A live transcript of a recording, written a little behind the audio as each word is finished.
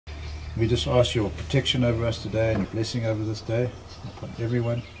We just ask your protection over us today and your blessing over this day upon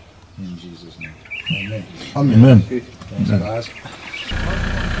everyone. In Jesus' name. Amen. Amen. Thanks, guys.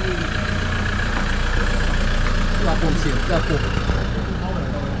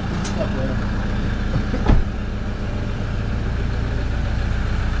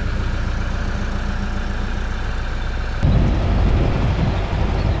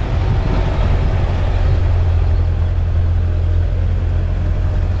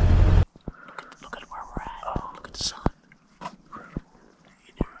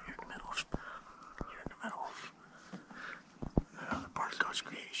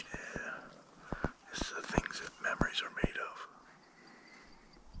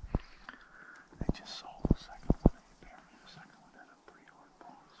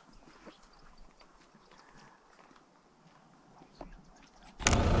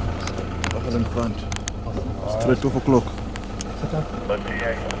 In front. Straight 12 o'clock. Right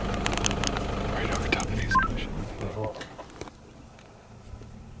over top of these bushes.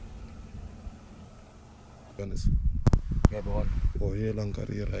 Oh, heel lang kan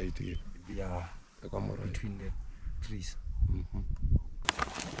je rijden hier. Ja, between the trees.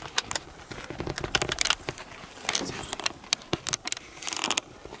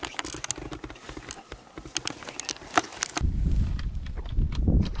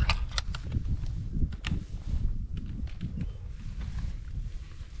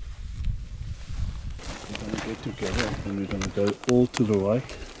 Together, and we're going to go all to the right.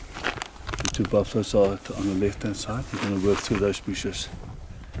 The two buffaloes are on the left hand side. We're going to work through those bushes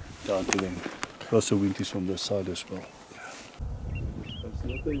down to them. Plus the wind is from this side as well.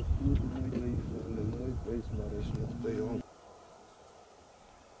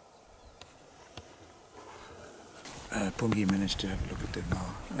 Pungi managed to have a look at them now,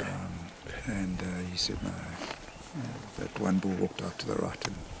 and he said no, that one bull walked out to the right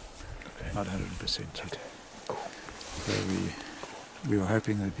and not 100% yet. So we were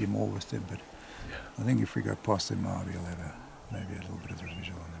hoping there'd be more with them, but I think if we go past them now, we'll have maybe a little bit of a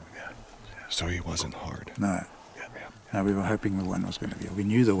visual on them. So he wasn't hard. No. No, we were hoping the one was going to be. We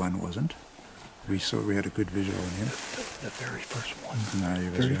knew the one wasn't. We had a good visual on him. The very first one. No, he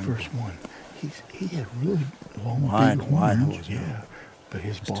was very young. first one. He had really long, Wide big horns. horns, Yeah. But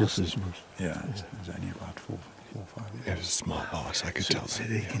his It's bosses were. Yeah, it was only about four or 5 years. It was a small boss, I could tell. So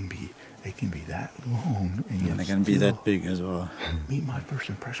they can be that long, and And they can be that big as well. My first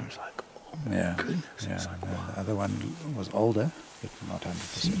impression was like, oh my Yeah, goodness. yeah. It's like, No, wow. the other one was older, but not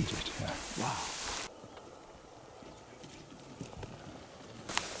 100% yet. Yeah. Wow.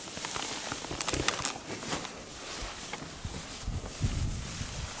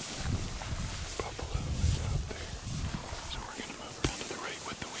 Buffalo is out there. So we're going to move around to the right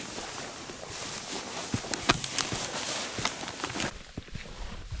with the wind.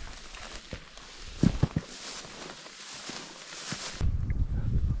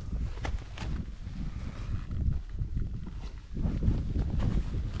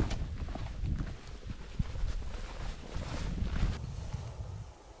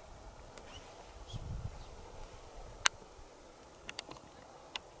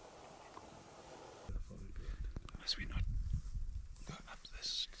 Must we not go up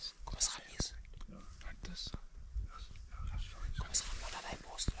this? Like this?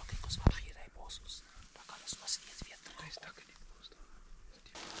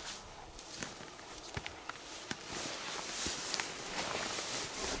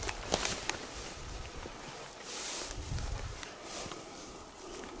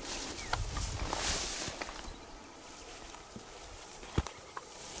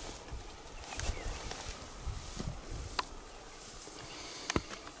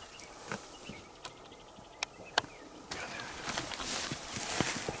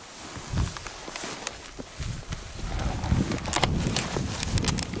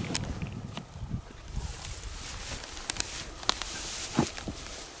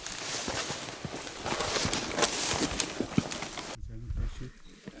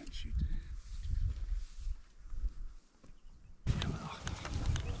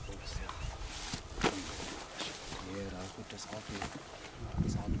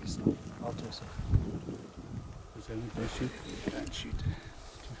 Don't shoot.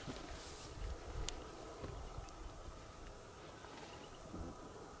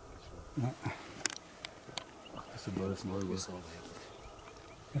 No. That's the bird's logo. Just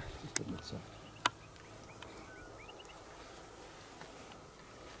a bit soft.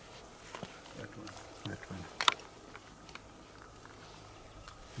 That one.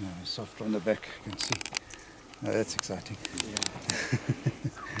 No, soft on the back, you can see. No, that's exciting. Yeah.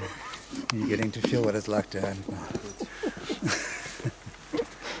 You're getting to feel what it's like to hunt now.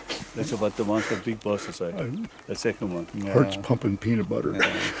 That's about the ones that big bosses say. The second one. Hurts pumping peanut butter.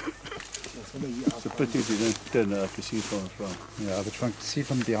 It's a pity if you don't turn out to see it from front. Yeah, but trying to see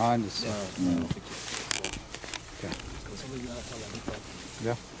from behind is...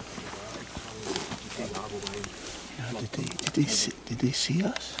 Yeah. Did they see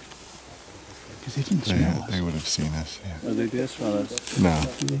us? Because they didn't smell us. They would have seen us, yeah. Oh, they did smell us. No.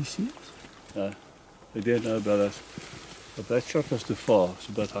 Did they see us? No, they didn't know about us. But that shot was too far. It's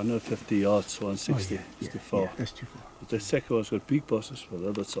about 150 yards, 160. It's too far. Yeah, that's too far. But the second one's got big bosses, but a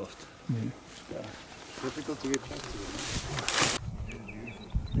little bit soft. Yeah. Difficult to get close to it.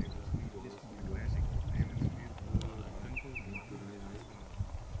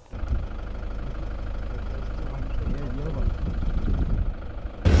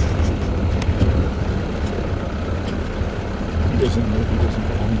 He doesn't belong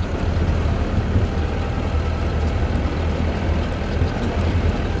to it.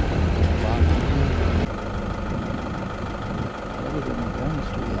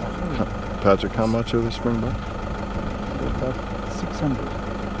 Patrick, how much are the springboks? About 600.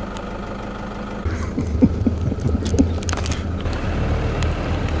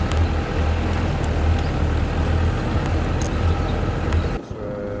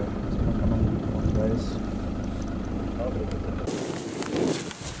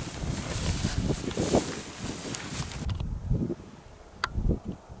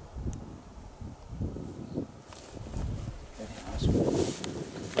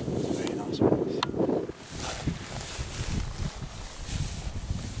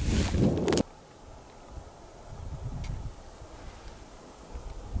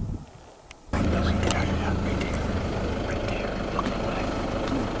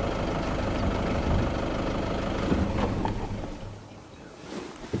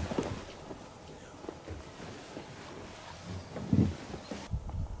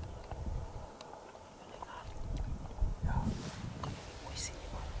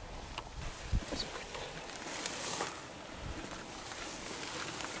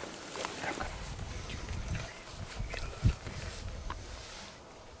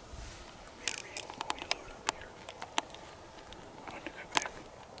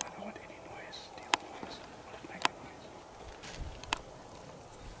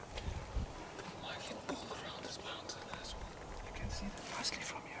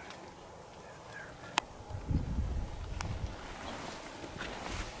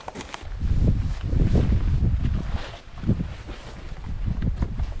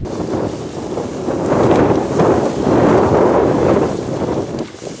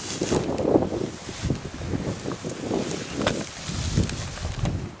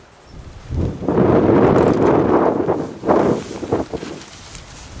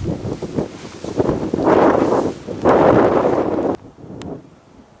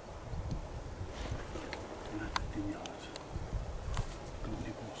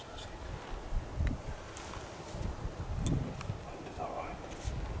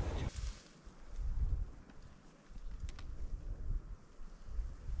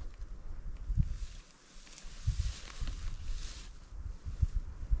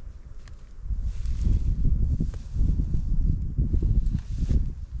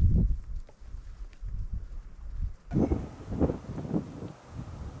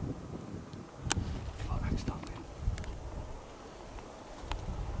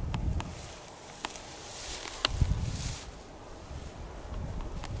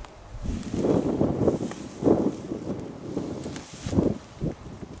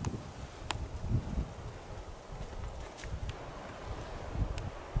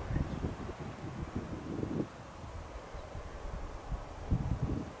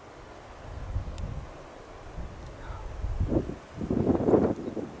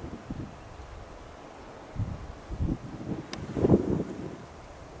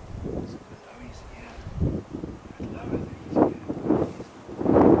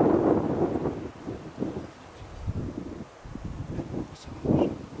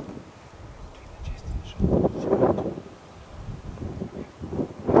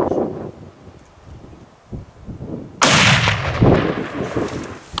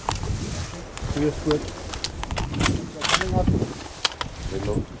 Yes, good. Coming up.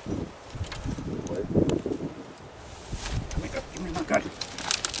 Window. Wait. Coming up, give me my gun.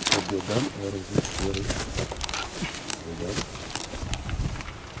 Have you done? Where is it? Where is it? You done?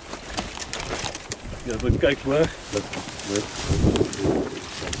 Ja, but kyk hoor. Wait.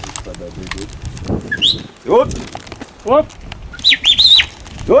 That will be good. Goed. Op.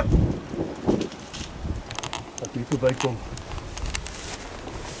 Goed. Dat niet voorbij komt.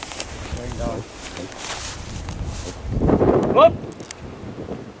 Op.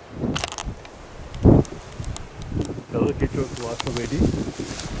 Darrel, get your rifle ready.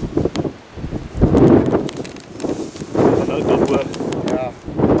 No, good work. Yeah.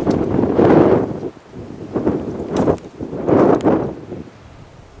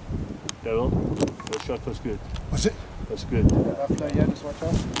 Darrel, your shot was good. Was it? That's good. After Jens, watch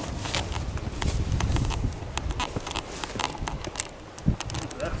out.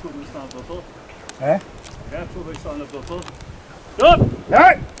 Rechts voor me staan, Buffel. Hè? Rechts voor me staan, Buffel. Up!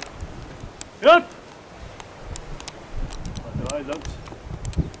 Hey! Up! Draai langs.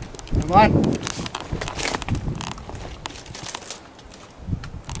 Come on.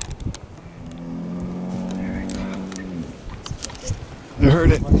 You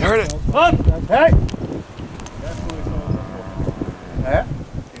heard it. You heard it. Up! Hey! Rechts voor me staan, Buffel. Hè?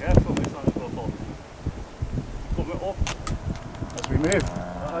 Rechts voor me staan, Buffel. Kom weer op. As we move.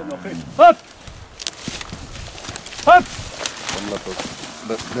 Draai nog eens. Up! Up!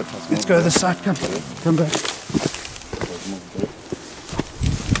 Let's go this side. Come. Come back.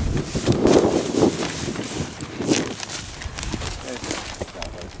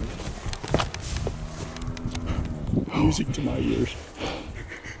 Music to my ears.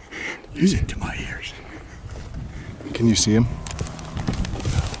 Music to my ears. Can you see him?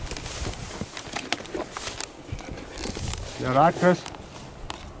 You alright, Chris?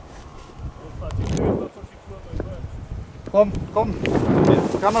 Come, come.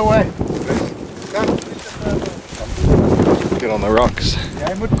 Come away. Chris, come. Get on the rocks.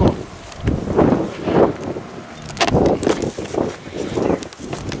 Jij moet komen.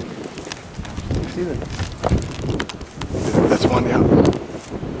 See that? That's one, yeah.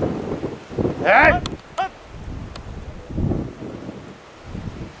 Hey!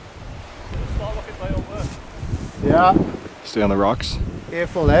 Yeah, Stay on the rocks.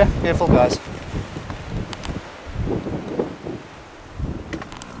 careful there. Careful, guys.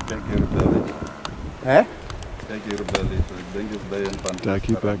 Kijk hier op belly. Hè? Kijk hier op belly. So ik denk dat bij een van. Dad,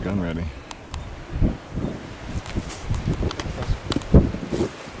 keep that gun ready.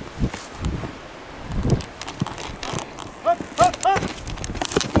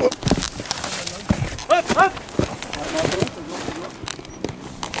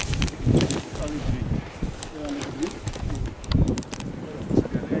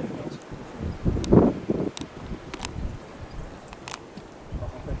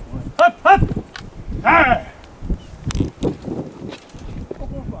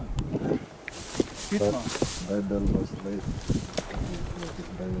 Bij Bel was leeg.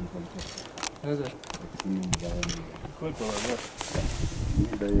 Bij een van. Is it? Ik zie hem bij een. Goed wel, ja.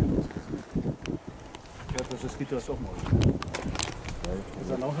 Niet bij een was. Ja, dat is schiet ook mooi. Is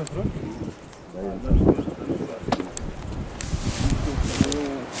dat nog een terug? Bij een van.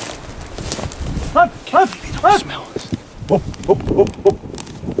 Hup, hup, hup! Smell this. Hop, hop, hop, hop.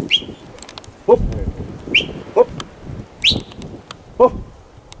 Hop. Hop. Hop.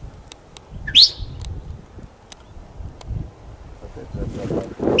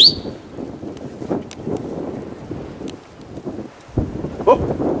 Hop.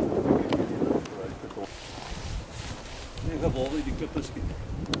 Nee, geval die klippen schiet.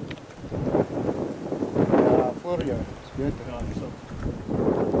 Ja, voor jou. Is goed. Ja, die zo.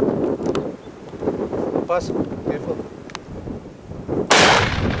 Pas. Careful.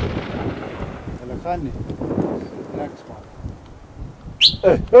 Hulle gaan niet. Relax, man.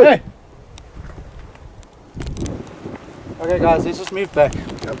 Hey, hey! Okay, guys, let's just move back.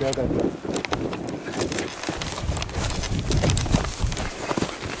 Okay, okay.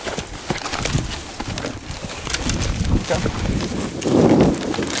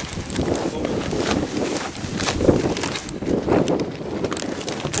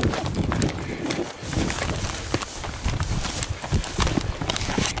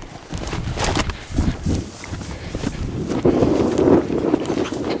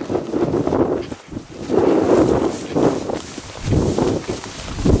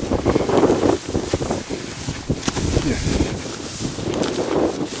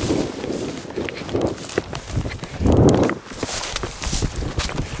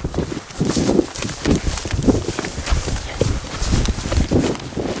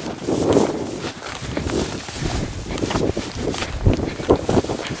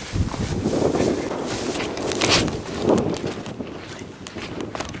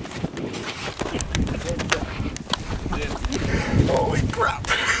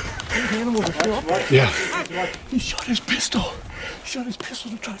 Yeah. He shot his pistol. He shot his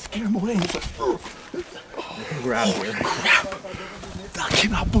pistol to try to scare him away. He's like, oh crap. I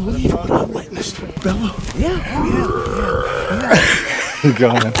cannot believe what I witnessed. Bello. Yeah. You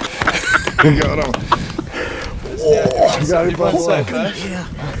got him. You got him. Oh, you got him, yeah.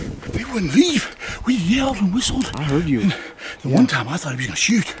 We wouldn't leave. We yelled and whistled. I heard you. The one time I thought he was going to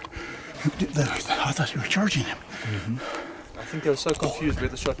shoot. I thought they were charging him. I think they were so confused where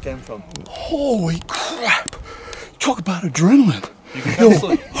the shot came from. Holy crap! Talk about adrenaline. You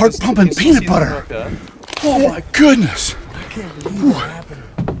can Heart pumping peanut butter. Oh my goodness! I can't believe what happened.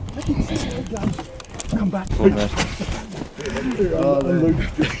 Come back.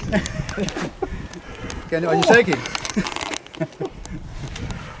 Are you shaking?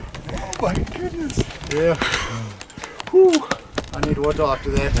 Oh my goodness! Yeah. Whew. I need water after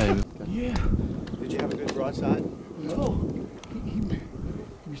that. Yeah. Did you have a good broadside? No.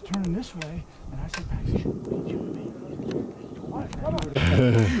 He was turning this way, and I said, "Pat, you should reach with me."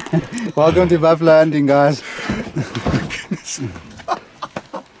 Welcome to buffalo hunting, guys.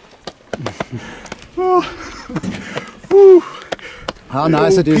 How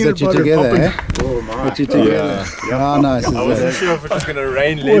nice it is that you're together, eh? Oh my. That you're together. How nice is I wasn't that? sure if it was going to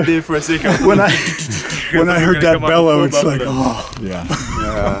rain lead there for a second. When I heard that bellow, it's like, oh. Yeah.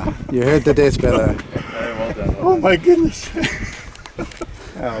 Yeah, you heard the death bellow. Well done. Oh my goodness.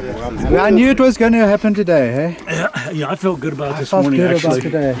 I knew it was going to happen today, eh? Yeah, I felt good about I this felt morning, good actually. about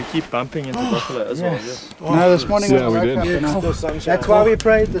today. You keep bumping into buffalo as well. Yes. No, this morning Yeah, when I we woke did. up, you know, that's why we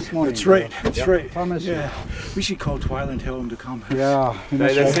prayed this morning. That's right, that's right. Promise you. Yeah, we should call Twilight and tell him to come. Yeah, you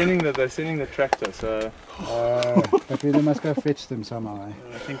know, They're sending the tractor, so but we must go fetch them somehow, eh?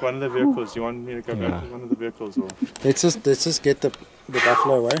 I think one of the vehicles. You want me to go back with one of the vehicles, or Let's just get the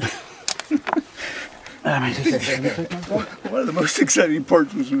buffalo away. One of the most exciting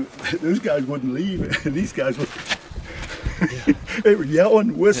parts was those guys wouldn't leave, and these guys were. They were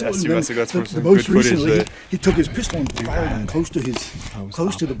yelling, whistling. Yes, you must have got some the good most footage recently, there. he took his pistol and fired him close to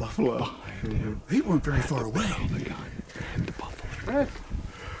the buffalo. He weren't very far away.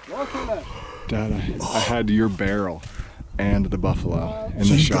 Dad, I had your barrel and the buffalo in So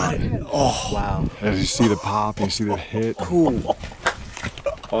the you shot. got it. Oh wow! As you see the pop, you see the hit. Cool.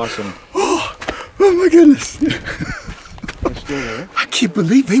 Awesome. Oh my goodness! They're still there. I can't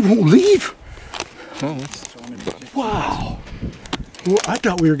believe they won't leave. Oh, Wow. Well, I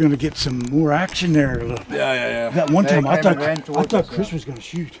thought we were going to get some more action there. yeah. That one They time I came thought and ran towards us, Chris yeah. was going to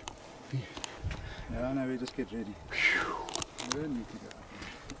shoot. Yeah, no, we just get ready. We don't need to go.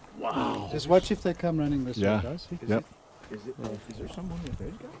 Wow. Just watch if they come running this Yeah. way, guys. Yep. Is there someone with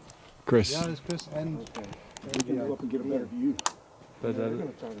those guys? Chris. Yeah, there's Chris and We can go up and get a better view. but They're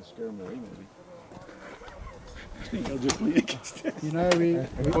going to try to scare them away, maybe. I think they'll just leave against it. you know we.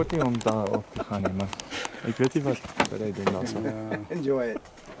 ek word nie om daar op te gaan nie, maar ek weet nie wat hy doen daar. Enjoy it.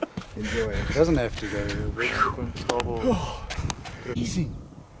 Enjoy it. It doesn't have to go. Easy.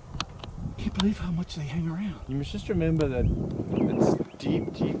 Can't believe how much they hang around. You must just remember that it's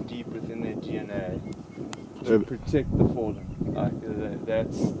deep within their DNA to protect the fallen. Like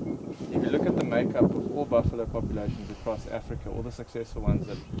that's, if you look at the makeup of all buffalo populations across Africa, all the successful ones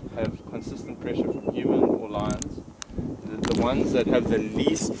that have consistent pressure from human or lions, the ones that have the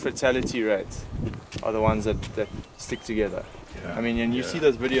least fatality rates are the ones that stick together. I mean, and you see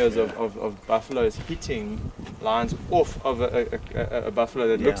those videos of buffaloes hitting lions off of a buffalo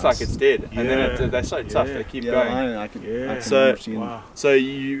that looks like it's dead, and then they're so tough, they keep going. So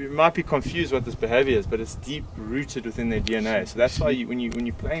you might be confused what this behavior is, but it's deep rooted within their DNA. So that's why when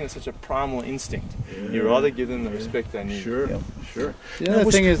you're playing with such a primal instinct, you rather give them the respect they need. Sure. The other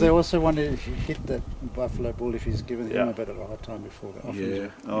thing is they also want to hit that buffalo bull if he's given him a bit of a hard time before.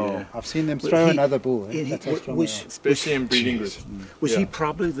 I've seen them throw another bull. Eh? That's how strong they are. Especially in breeding groups. Was he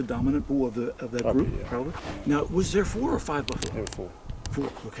probably the dominant bull of that Probably, group? yeah. Probably. Now, was there 4 or 5 buffalo? There were 4. 4.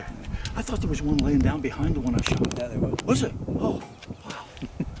 Okay. I thought there was one laying down behind the one I shot. Yeah, there was. Was it? Oh, wow.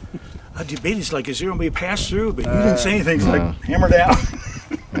 I debated, like, is there going to be a pass through? But you didn't say anything. It's like, hammer down.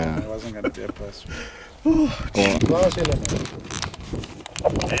 Yeah. It wasn't going to be a pass. Isso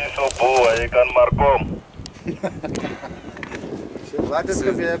boa, jy kan maar kom. Wat is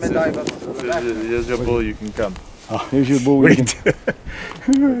gebeur met daai Here's your bull, you can come. Oh, here's your bull. Okay,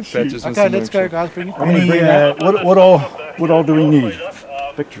 let's go, guys. Bring it. How many, what all do we need?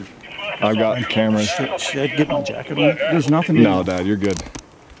 Pictures. I've got cameras. Should I get my jacket on? There's nothing in No, Dad, you're good.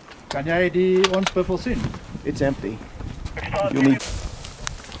 Kan jy die ons buffel sien? It's empty. You'll need.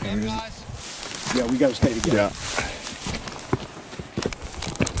 Yeah, we got to stay together. Yeah.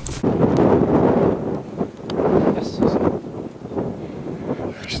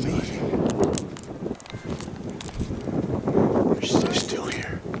 It's amazing. They're still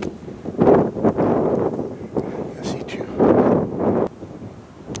here. I see 2.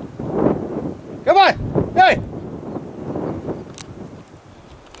 Come on! Hey!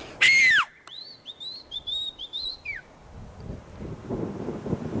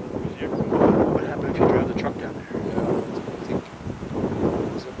 What happened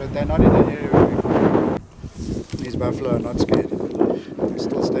they're not in an area where these buffalo are not scared. They're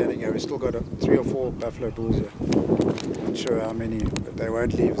still standing here. We've still got 3 or 4 buffalo bulls here. Not sure how many, but they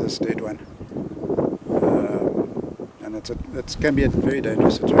won't leave this dead one. And it can be a very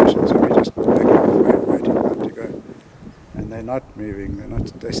dangerous situation, so we just back off, waiting for them to go. And they're not moving,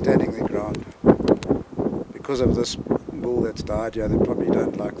 they're standing their ground. Because of this bull that's died here, they probably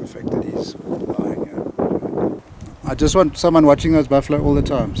don't like the fact that he's lying here. I just want someone watching those buffalo all the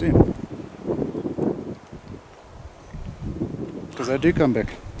time, see? Because they do come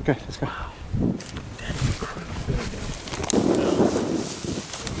back. Okay, let's go.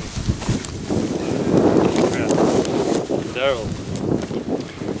 Darrel.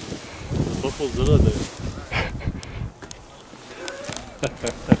 Buffalo there.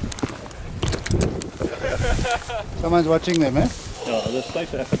 Someone's watching them, eh? Ja, dat is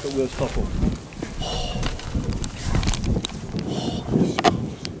South Africa wil stoppen.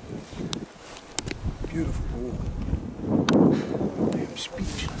 Beautiful bull. I'm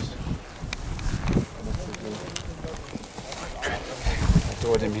speechless. I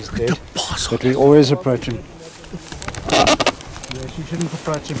told him he's dead, but we always approach him. Yes, you shouldn't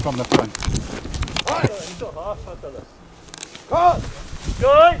approach him from the front.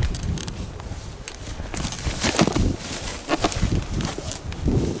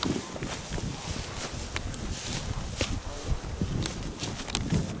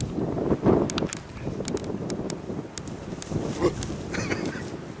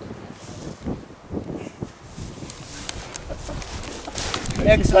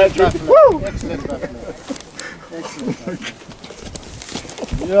 Excellent buffalo. Woo! Excellent buffalo. Excellent buffalo.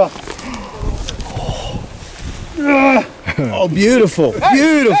 Yeah. Oh, beautiful.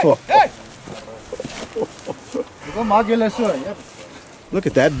 Beautiful. Look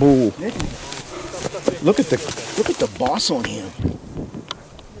at that bull. Look at the boss on him.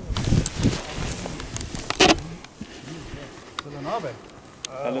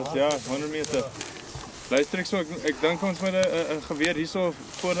 Alles ja, 100 meter. Luister ek so, ek dink ons moet 'n geweer hierso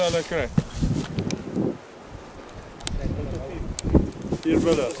voor hulle kry. Hier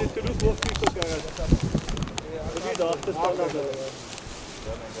brother. Sit genoeg voor kies ook gaan. Wie daar te staan dan.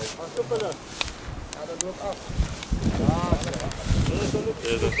 Ja, dat loop af. Ja,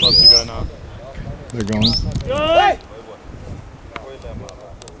 that's supposed to go now. They're going. Hey!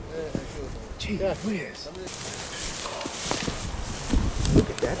 Gee whiz. Look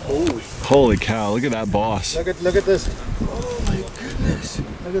at that bull. Holy cow! Look at that boss. Look at this. Oh my goodness.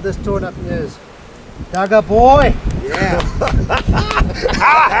 Look at this torn up ears. Dagger boy. Yeah.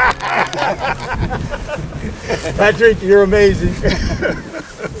 Patrick, you're amazing.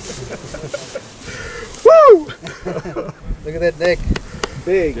 Woo! Look at that neck.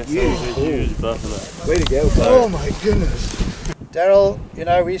 Big, huge buffalo. Way to go, bro. Oh my goodness. Darrel, you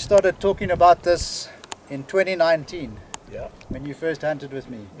know, we started talking about this in 2019. Yeah. When you first hunted with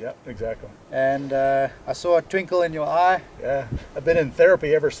me. Yeah, exactly. And I saw a twinkle in your eye. Yeah, I've been in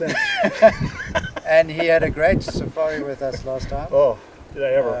therapy ever since. And he had a great safari with us last time. Oh, did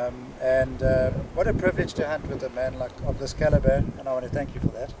I ever? And what a privilege to hunt with a man like of this caliber, and I want to thank you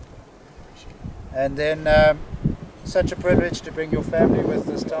for that. And then such a privilege to bring your family with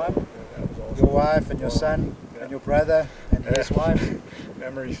this time. That was awesome. Your wife and your son and your brother and his wife.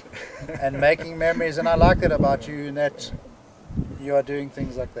 Memories. And making memories, and I like that about you, in that you are doing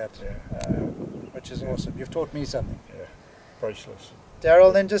things like that, which is awesome. You've taught me something. Yeah, priceless.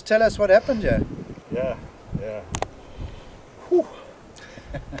 Darrel, then just tell us what happened here. Yeah. Whew.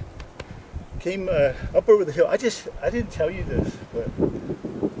 Came up over the hill. I didn't tell you this, but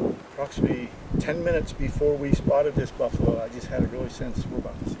approximately 10 minutes before we spotted this buffalo, I just had a really sense we're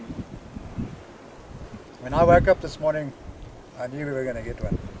about to see him. When I woke up this morning, I knew we were going to get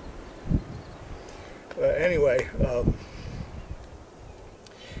one. Anyway,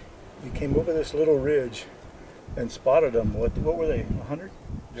 we came over this little ridge and spotted them. What were they? 100?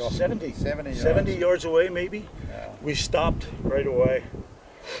 70 yards away, maybe. Yeah. We stopped right away.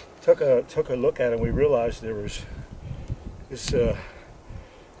 Took a look at it. And we realized there was this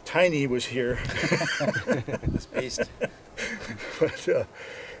Tiny was here. This beast. But,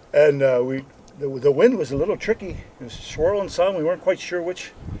 the wind was a little tricky. It was swirling some. We weren't quite sure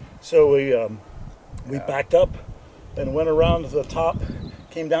which. So we backed up and went around to the top.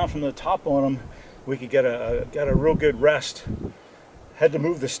 Came down from the top on them. We could get a real good rest. Had to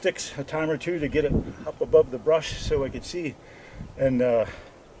move the sticks a time or two to get it up above the brush so I could see. And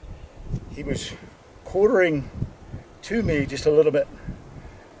he was quartering to me just a little bit.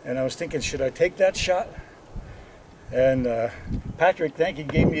 And I was thinking, should I take that shot? And Patrick, thank you,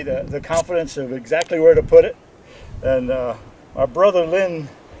 gave me the confidence of exactly where to put it. And our brother Lynn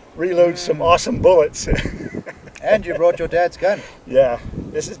reload some awesome bullets. And you brought your dad's gun. Yeah,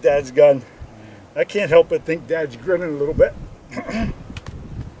 this is Dad's gun. I can't help but think Dad's grinning a little bit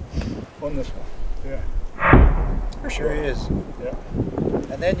on this one. Yeah. For sure he is. Yeah.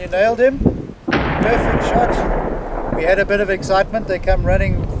 And then you nailed him. Perfect shot. We had a bit of excitement. They come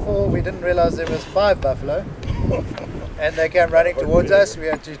running we didn't realize there was 5 buffalo. And they came running towards us. We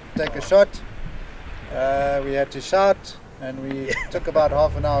had to take a shot. We had to shout. And we took about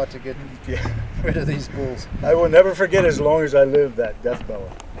half an hour to get rid of these bulls. I will never forget as long as I live that death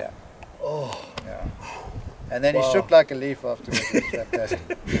bellow. Yeah. Oh. Yeah. And then he Wow. shook like a leaf afterwards. It was fantastic.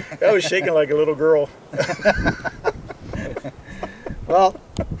 I was shaking like a little girl. Well,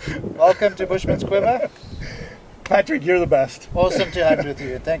 welcome to Bushmans Quiver. Patrick, you're the best. Awesome to hunt with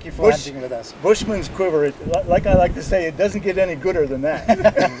you. Thank you for hunting with us. Bushman's Quiver, like I like to say, it doesn't get any gooder than that.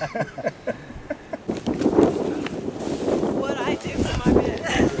 What I do for my bed.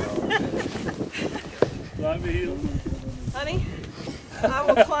 Honey, I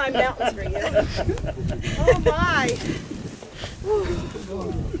will climb mountains for you. Oh my.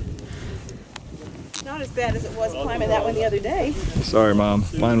 Whew. Not as bad as it was climbing that one the other day. Sorry, Mom.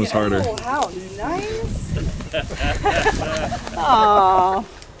 Mine was harder. Oh, how nice. Oh,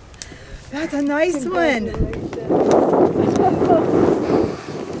 that's a nice one.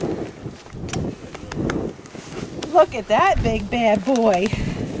 Look at that big bad boy.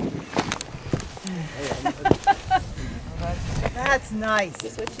 That's nice.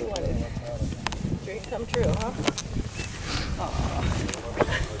 That's what you wanted. Dream come true, huh?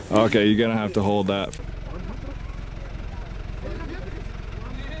 Okay, you're gonna have to hold that.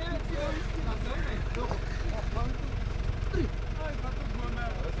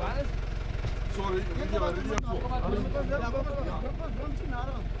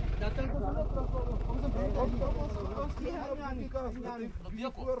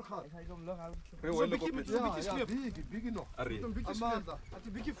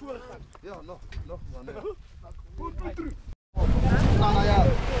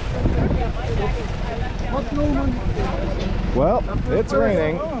 Well, it's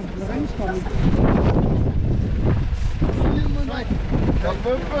raining.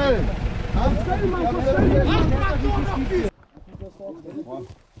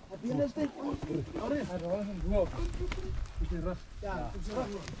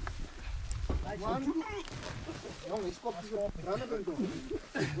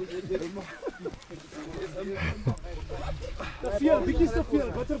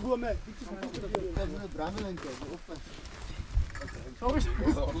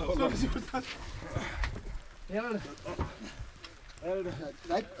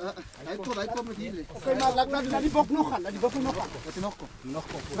 Oké, maar laat die bok nog gaan. Laat die bok nog gaan. Laat die nog komen. Nog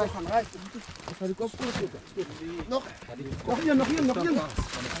komen. Wij gaan rijden. Ga die kop kunnen zitten. Nog. Nog één, nog één, nog één.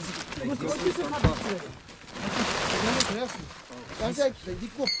 Dan zeg ik,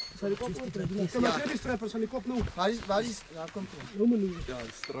 die kop. Zal die kop trekken? Kom maar, die strepper, zal die kop nog. Waar is? Ja, kom terug. Ja,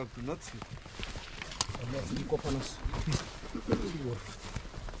 die strap nat. Die kop van ons.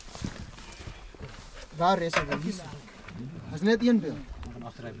 Waar is het? Dat is net één beeld.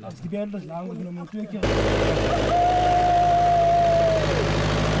 Als die beeld is lang, dan moet je 2 keer.